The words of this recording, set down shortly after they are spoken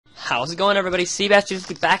How's it going, everybody?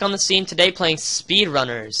 Seabass back on the scene today playing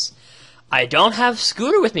Speedrunners. I don't have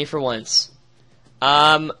Scooter with me for once.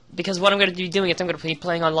 Because what I'm going to be doing is I'm going to be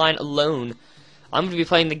playing online alone. I'm going to be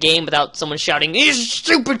playing the game without someone shouting, "He's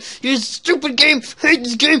stupid! He's stupid game! Hate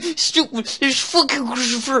this game! Stupid! He's fucking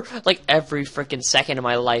Christopher!" like every freaking second of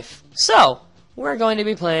my life. So, we're going to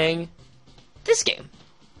be playing this game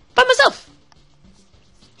by myself.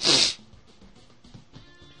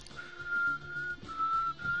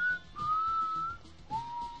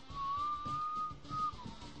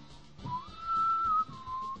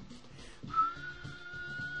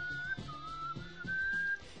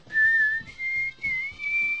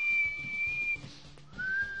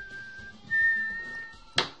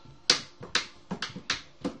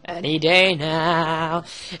 Any day now,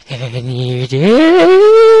 any day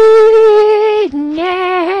now.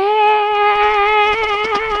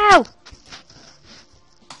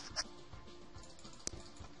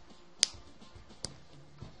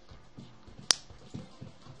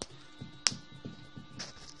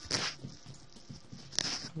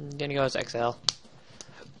 I'm gonna go as XL.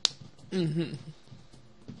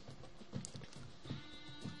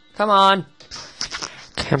 Come on.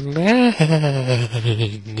 Come on, and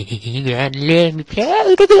let me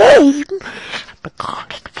play the game. I'm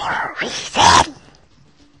calling for a reason.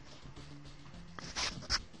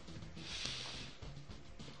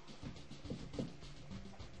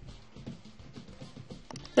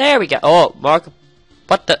 There we go. Oh, Mark,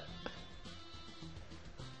 what the?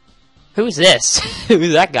 Who's this?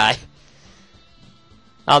 Who's that guy?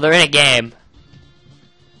 Oh, they're in a game.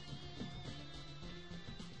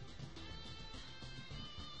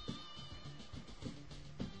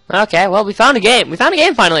 Okay, well, we found a game. We found a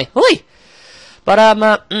game finally. Hooey!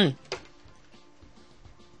 But,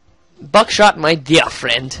 Buckshot, my dear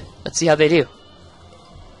friend. Let's see how they do.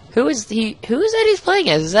 Who is that he's playing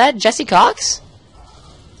as? Is that Jesse Cox?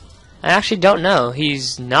 I actually don't know.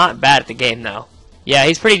 He's not bad at the game, though. Yeah,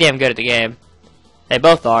 he's pretty damn good at the game. They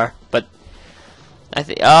both are, but I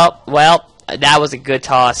think, oh, well, that was a good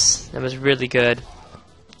toss. That was really good.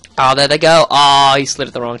 Oh, there they go. Oh, he slid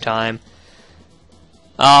at the wrong time.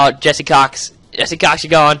 Oh, Jesse Cox. Jesse Cox,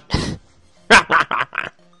 you're gone.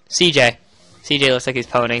 CJ. CJ looks like he's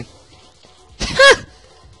poning.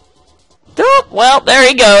 Oh, well, there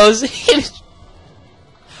he goes.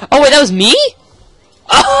 Oh, wait, that was me?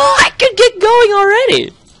 Oh, I could get going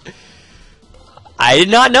already. I did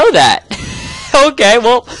not know that. Okay,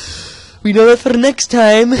 well, we know that for next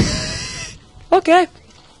time. Okay.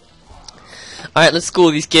 Alright, let's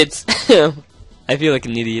school these kids. I feel like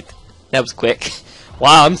an idiot. That was quick.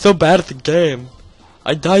 Wow, I'm so bad at the game.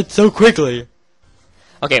 I died so quickly.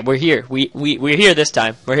 Okay, we're here. We're here this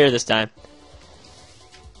time. We're here this time.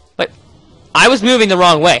 Wait, I was moving the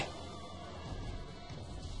wrong way.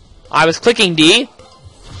 I was clicking D,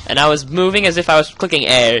 and I was moving as if I was clicking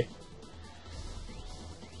A.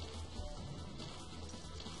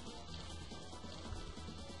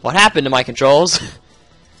 What happened to my controls?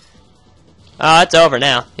 Oh, it's over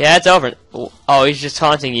now. Yeah, it's over. Oh, he's just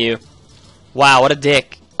taunting you. Wow, what a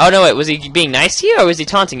dick. Oh, no, wait, was he being nice to you, or was he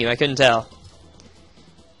taunting you? I couldn't tell.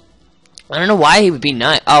 I don't know why he would be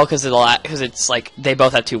nice. Oh, because it's like, they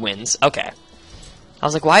both have 2 wins. Okay. I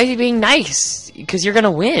was like, why is he being nice? Because you're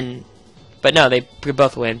gonna win. But no, they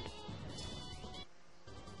both win.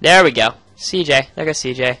 There we go. CJ. There goes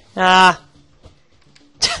CJ. Ah.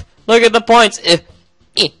 Look at the points.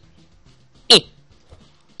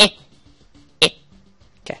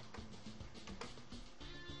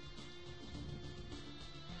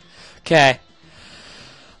 Okay.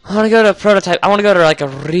 I want to go to a prototype. I want to go to like a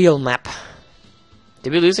real map.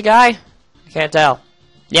 Did we lose a guy? I can't tell.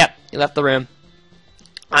 Yep, he left the room.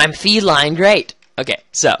 I'm feline great. Okay,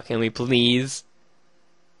 so can we please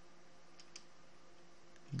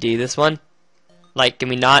do this one? Like, can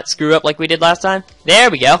we not screw up like we did last time? There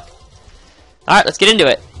we go. Alright, let's get into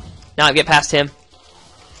it. Now I get past him.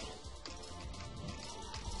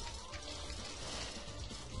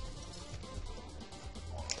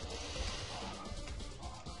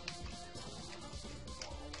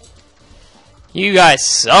 You guys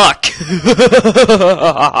suck. Hey,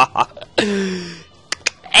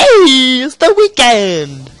 it's the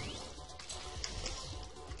weekend.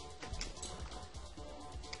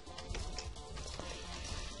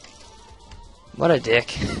 What a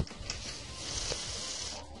dick.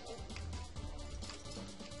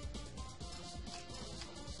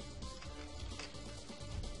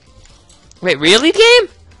 Wait, really, game?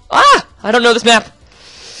 Ah! I don't know this map.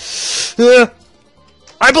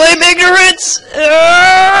 I blame ignorance!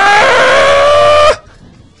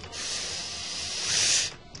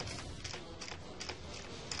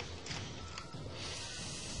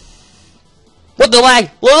 Look, the lag!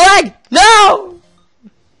 Look, the lag! No!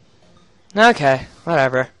 Okay,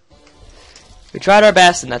 whatever. We tried our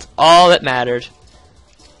best, and that's all that mattered.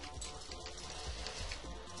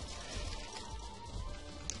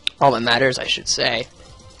 All that matters, I should say.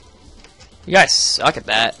 You guys suck at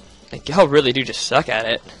that. Like, y'all really do just suck at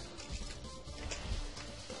it.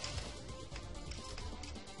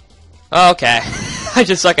 Okay. I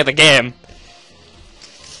just suck at the game.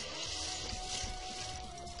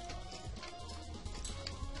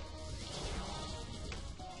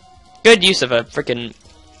 Good use of a freaking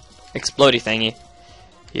explodey thingy.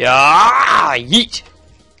 Yeah, yeet.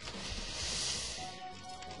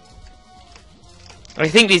 I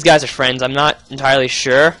think these guys are friends. I'm not entirely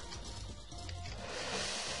sure.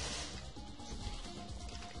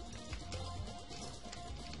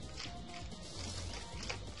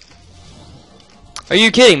 Are you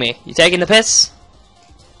kidding me? You taking the piss?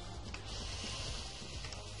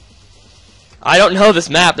 I don't know this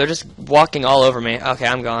map. They're just walking all over me. Okay,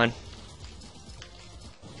 I'm gone.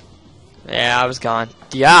 Yeah, I was gone.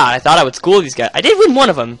 Yeah, I thought I would school these guys. I did win one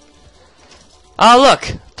of them. Oh, look.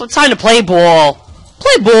 It's time to play ball.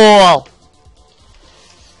 Play ball.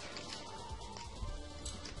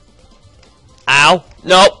 Ow.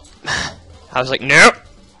 Nope. I was like, nope.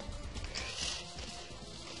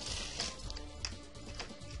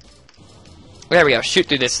 There we go. Shoot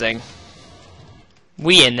through this thing.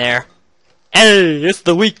 We in there. Hey, it's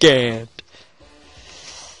the weekend.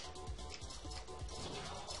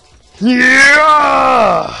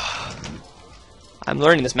 Yeah! I'm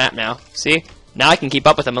learning this map now. See? Now I can keep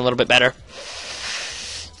up with them a little bit better.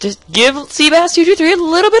 Just give Seabass223 a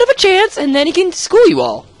little bit of a chance, and then he can school you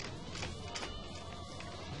all.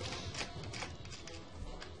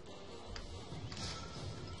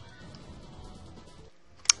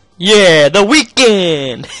 Yeah, the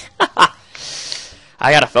weekend! I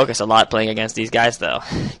gotta focus a lot playing against these guys, though.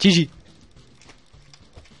 GG.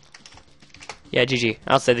 Yeah, GG.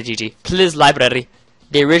 I'll say the GG. Please, library.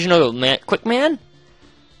 The original Quick Man?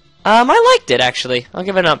 I liked it, actually. I'll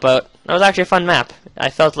give it an upvote. That was actually a fun map.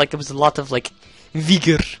 I felt like it was a lot of, like,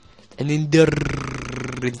 vigor and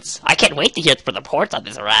endurance. I can't wait to hear for the ports on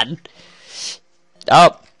this run.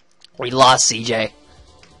 Oh, we lost CJ.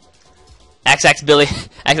 XX Billy.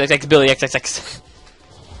 XXX Billy. XXX.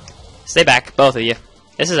 Stay back, both of you.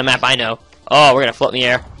 This is a map I know. Oh, we're gonna float in the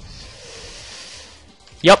air.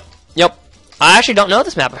 Yep. Yep. I actually don't know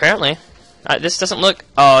this map, apparently. This doesn't look...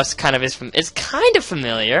 Oh, it's kind of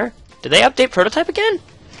familiar. Did they update Prototype again?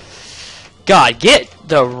 God, get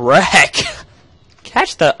the wreck.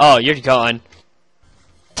 Catch the... Oh, you're gone.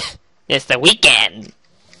 It's the weekend.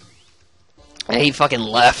 And he fucking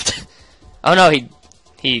left. Oh no,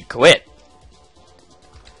 he quit.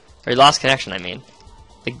 Or he lost connection, I mean.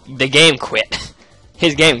 The game quit.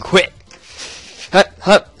 His game quit. Hup,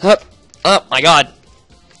 hup, hup. Oh my god.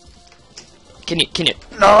 Can you...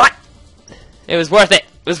 No! It was worth it.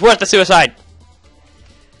 It was worth the suicide.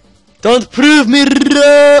 Don't prove me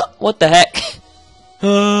wrong. What the heck?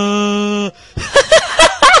 You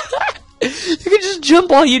can just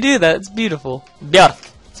jump while you do that. It's beautiful. Beautiful.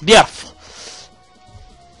 It's beautiful.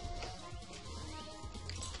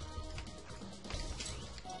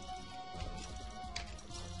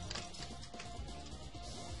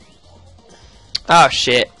 Oh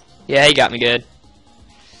shit. Yeah, he got me good.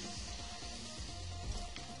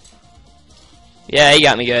 Yeah, he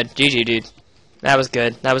got me good. GG, dude. That was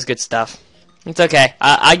good. That was good stuff. It's okay.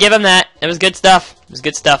 I give him that. It was good stuff. It was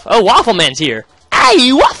good stuff. Oh, Waffle Man's here.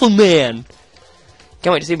 Hey, Waffle Man!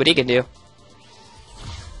 Can't wait to see what he can do.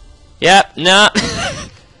 Yep, nah.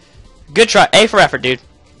 Good try. A for effort, dude.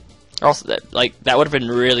 Also, that would have been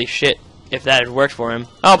really shit if that had worked for him.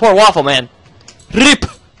 Oh, poor Waffle Man. RIP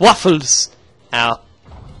Waffles! Ow.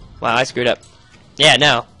 Wow, I screwed up. Yeah,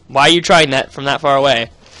 no. Why are you trying that from that far away?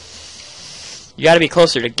 You gotta be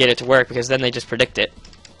closer to get it to work, because then they just predict it.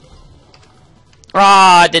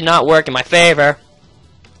 Ah, it did not work in my favor.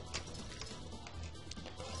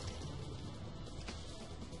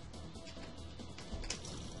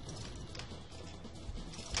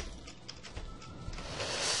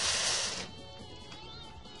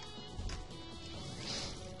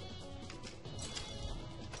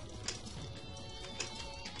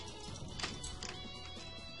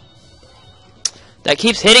 That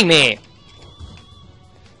keeps hitting me.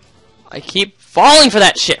 I keep falling for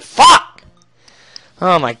that shit. Fuck!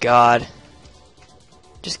 Oh my god.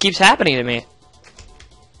 Just keeps happening to me.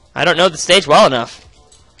 I don't know the stage well enough.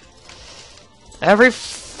 Every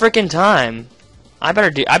freaking time. I better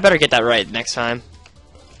get that right next time.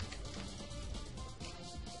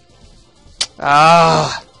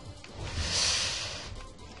 Ah.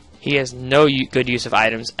 He has no good use of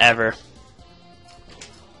items ever.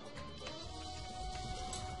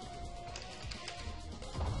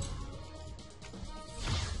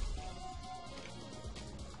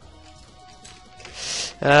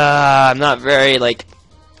 I'm not very, like,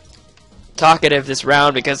 talkative this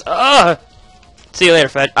round because, see you later,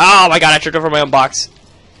 Fed. Oh my god, I tripped over my own box.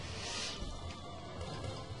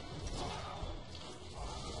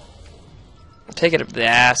 Take it up the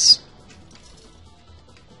ass.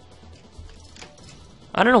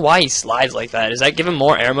 I don't know why he slides like that. Does that give him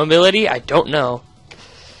more air mobility? I don't know.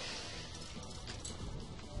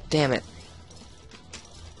 Damn it.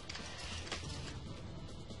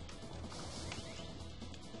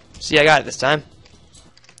 See, I got it this time.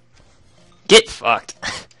 Get fucked.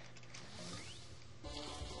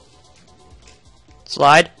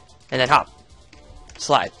 Slide, and then hop.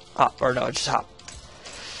 Slide, hop, or no, just hop.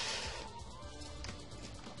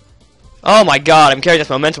 Oh my god, I'm carrying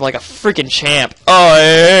this momentum like a freaking champ. Oh,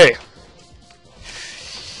 hey.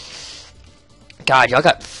 God, y'all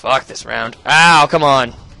got fucked this round. Ow, come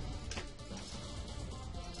on.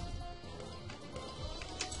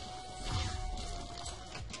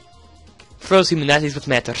 Froze humanities with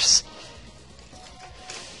matters.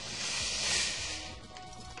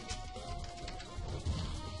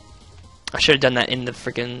 I should have done that in the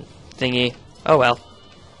freaking thingy. Oh well.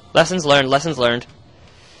 Lessons learned, lessons learned.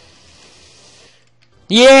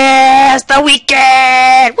 Yes, the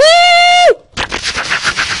weekend! Woo!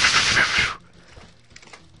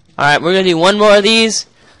 Alright, we're gonna do one more of these.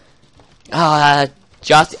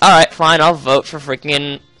 Just alright, fine, I'll vote for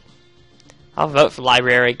freaking... I'll vote for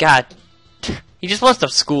library. God. He just wants to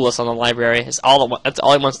school us on the library. That's all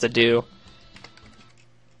he wants to do.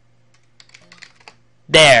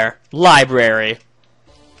 There. Library.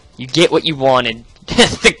 You get what you wanted.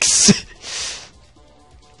 Ethics.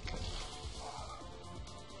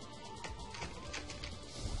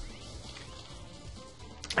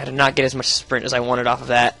 I did not get as much sprint as I wanted off of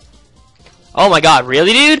that. Oh my god,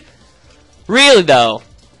 really, dude? Really, though?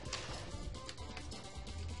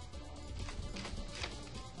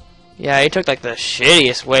 Yeah, he took, like, the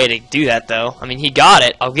shittiest way to do that, though. I mean, he got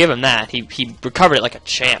it. I'll give him that. He recovered it like a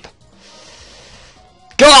champ.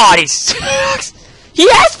 God, he sucks! He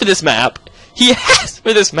asked for this map! He asked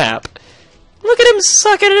for this map! Look at him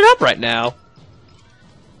sucking it up right now.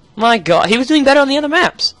 My god, he was doing better on the other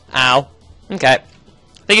maps. Ow. Okay.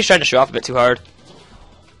 I think he's trying to show off a bit too hard.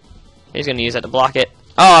 He's gonna use that to block it.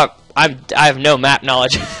 Oh, I have no map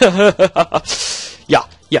knowledge. Yeah.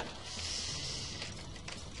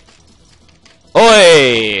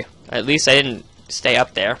 Oi! At least I didn't stay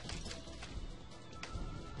up there.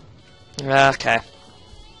 Okay.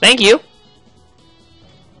 Thank you.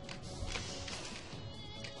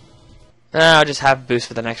 I'll just have boost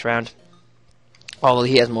for the next round. Oh, well,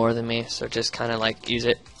 he has more than me, so just kind of like use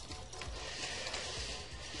it.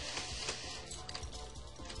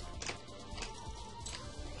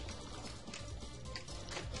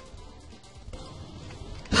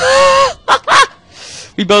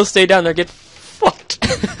 We both stay down there, get fucked.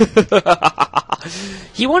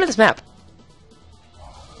 He wanted this map.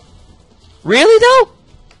 Really though?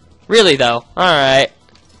 Really though? Alright.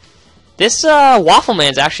 This Waffle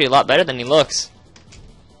Man's actually a lot better than he looks.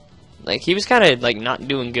 Like, he was kind of like not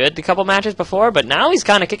doing good the couple matches before, but now he's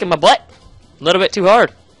kind of kicking my butt. A little bit too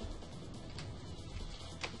hard.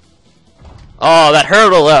 Oh, that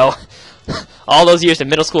hurdle though. All those years in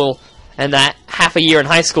middle school and that half a year in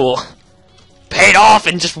high school paid off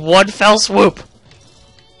in just one fell swoop.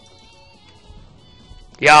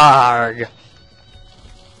 Yarg.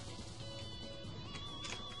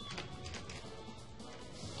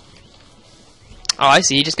 Oh, I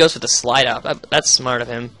see. He just goes for the slide up. That's smart of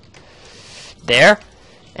him. There.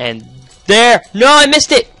 And there. No, I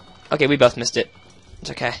missed it. Okay, we both missed it.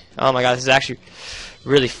 It's okay. Oh my god, this is actually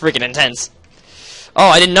really freaking intense. Oh,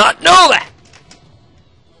 I did not know that.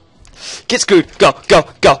 Get screwed. Go, go,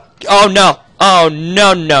 go. Oh no. Oh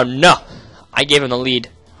no, no, no. I gave him the lead.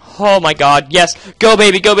 Oh my god. Yes. Go,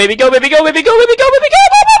 baby. Go, baby. Go, baby. Go, baby. Go, baby. Go, baby. Go.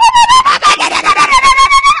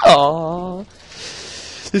 Oh.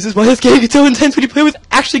 This is why this game gets so intense when you play with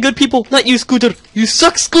actually good people, not you, Scooter. You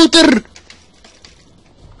suck, Scooter!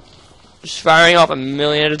 Just firing off a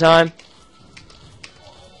million at a time.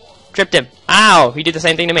 Tripped him. Ow! He did the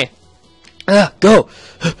same thing to me. Go!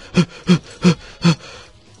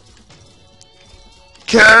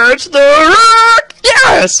 Catch the rock!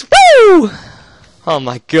 Yes! Woo! Oh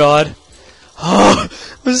my god. Oh,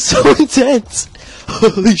 it was so intense.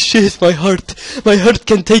 Holy shit, my heart. My heart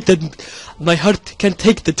can take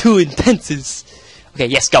the two intenses. Okay,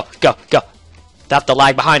 yes, go, go, go. Stop the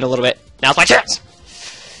lag behind a little bit. Now's my chance.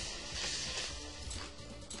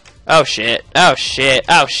 Oh shit. Oh shit.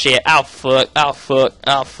 Oh shit. Oh fuck. Oh fuck.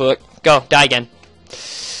 Oh fuck. Go. Die again.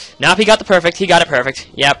 Nope, he got the perfect. He got it perfect.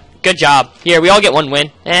 Yep. Good job. Here, we all get one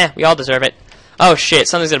win. We all deserve it. Oh shit,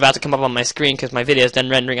 something's about to come up on my screen because my video is done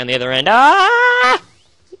rendering on the other end. Ah!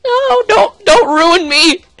 No, don't ruin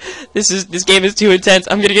me! This game is too intense.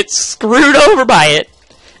 I'm gonna get screwed over by it.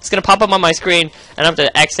 It's gonna pop up on my screen, and I have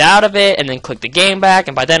to X out of it, and then click the game back,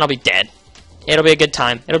 and by then I'll be dead. It'll be a good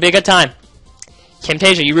time. It'll be a good time.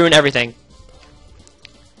 Camtasia, you ruined everything.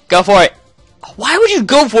 Go for it. Why would you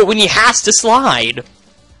go for it when he has to slide?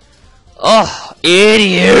 Oh,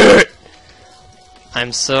 idiot!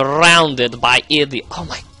 I'm surrounded by idiot. Oh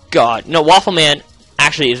my god. No, Waffle Man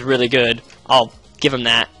actually is really good. I'll give him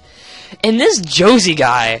that. And this Josie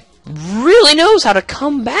guy really knows how to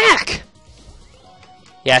come back.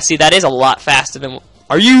 Yeah, see, that is a lot faster than...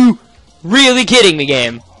 Are you really kidding me,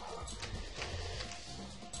 game?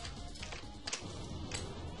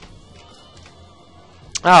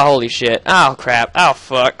 Oh, holy shit. Oh, crap. Oh,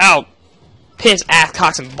 fuck. Oh, piss, ass,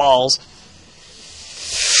 cocks, and balls.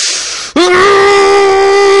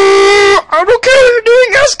 I don't care what you're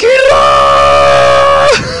doing,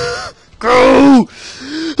 Escada! Go!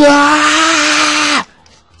 Ah!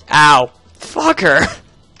 Ow. Fucker.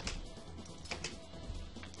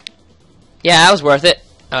 Yeah, that was worth it.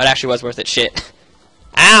 Oh, it actually was worth it. Shit.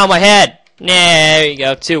 Ow, my head. Nah, there you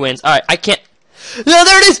go. 2 wins. Alright, I can't... No,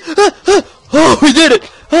 there it is! Oh, we did it!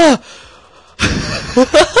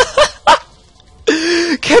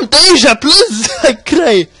 Camtasia, please! I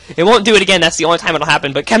cry. It won't do it again. That's the only time it'll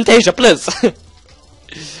happen. But Camtasia, please.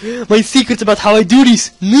 My secrets about how I do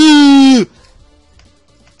this. No.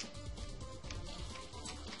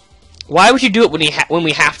 Why would you do it when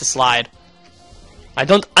we have to slide? I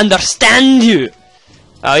don't understand you.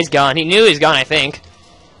 Oh, he's gone. He knew he was gone, I think.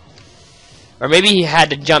 Or maybe he had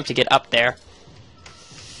to jump to get up there.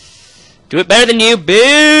 Do it better than you,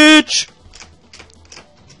 bitch!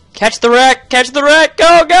 Catch the wreck! Catch the wreck!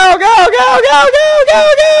 Go, go, go, go, go, go, go,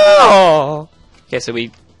 go! Okay, so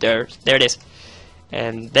there it is.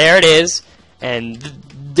 And there it is. And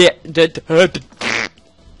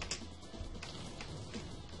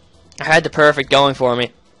I had the perfect going for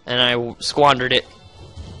me. And I squandered it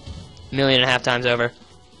 1.5 million times over.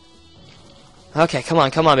 Okay, come on,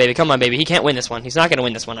 baby, come on, baby. He can't win this one. He's not gonna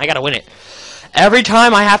win this one. I gotta win it. Every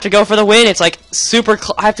time I have to go for the win, it's like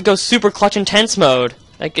I have to go super clutch intense mode.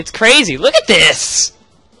 Like, it's crazy. Look at this!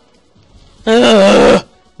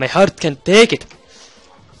 My heart can't take it.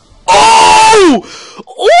 Oh!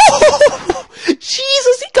 Oh!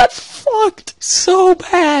 Jesus, he got fucked so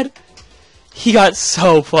bad. He got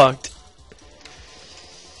so fucked.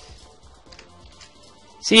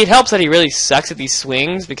 See, it helps that he really sucks at these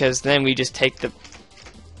swings, because then we just take the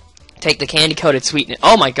candy-coated sweetness.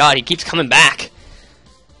 Oh my god, he keeps coming back.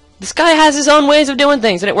 This guy has his own ways of doing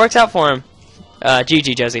things, and it works out for him.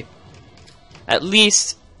 GG, Josie. At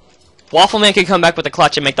least Waffleman can come back with a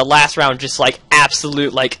clutch and make the last round just like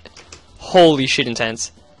absolute, like, holy shit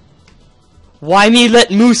intense. Why me let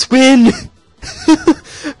Moose win?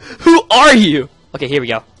 Who are you? Okay, here we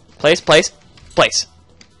go. Place, place, place.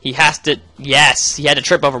 He has to, yes, he had to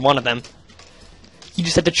trip over one of them. He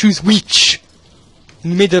just had to choose which. He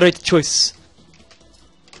made the right choice.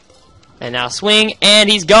 And now swing, and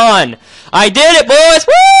he's gone. I did it, boys!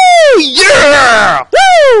 Woo! Yeah!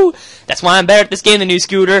 Woo! That's why I'm better at this game than you,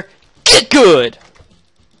 Scooter. Get good!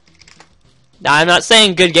 Now, I'm not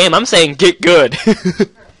saying good game, I'm saying get good.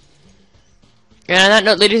 And on that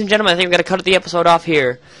note, ladies and gentlemen, I think we've got to cut the episode off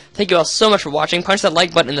here. Thank you all so much for watching. Punch that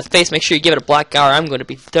like button in the face. Make sure you give it a black eye, or I'm going to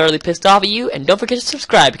be thoroughly pissed off at you. And don't forget to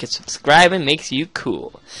subscribe, because subscribing makes you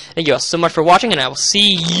cool. Thank you all so much for watching, and I will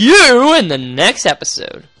see you in the next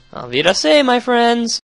episode. Auf Wiedersehen, my friends.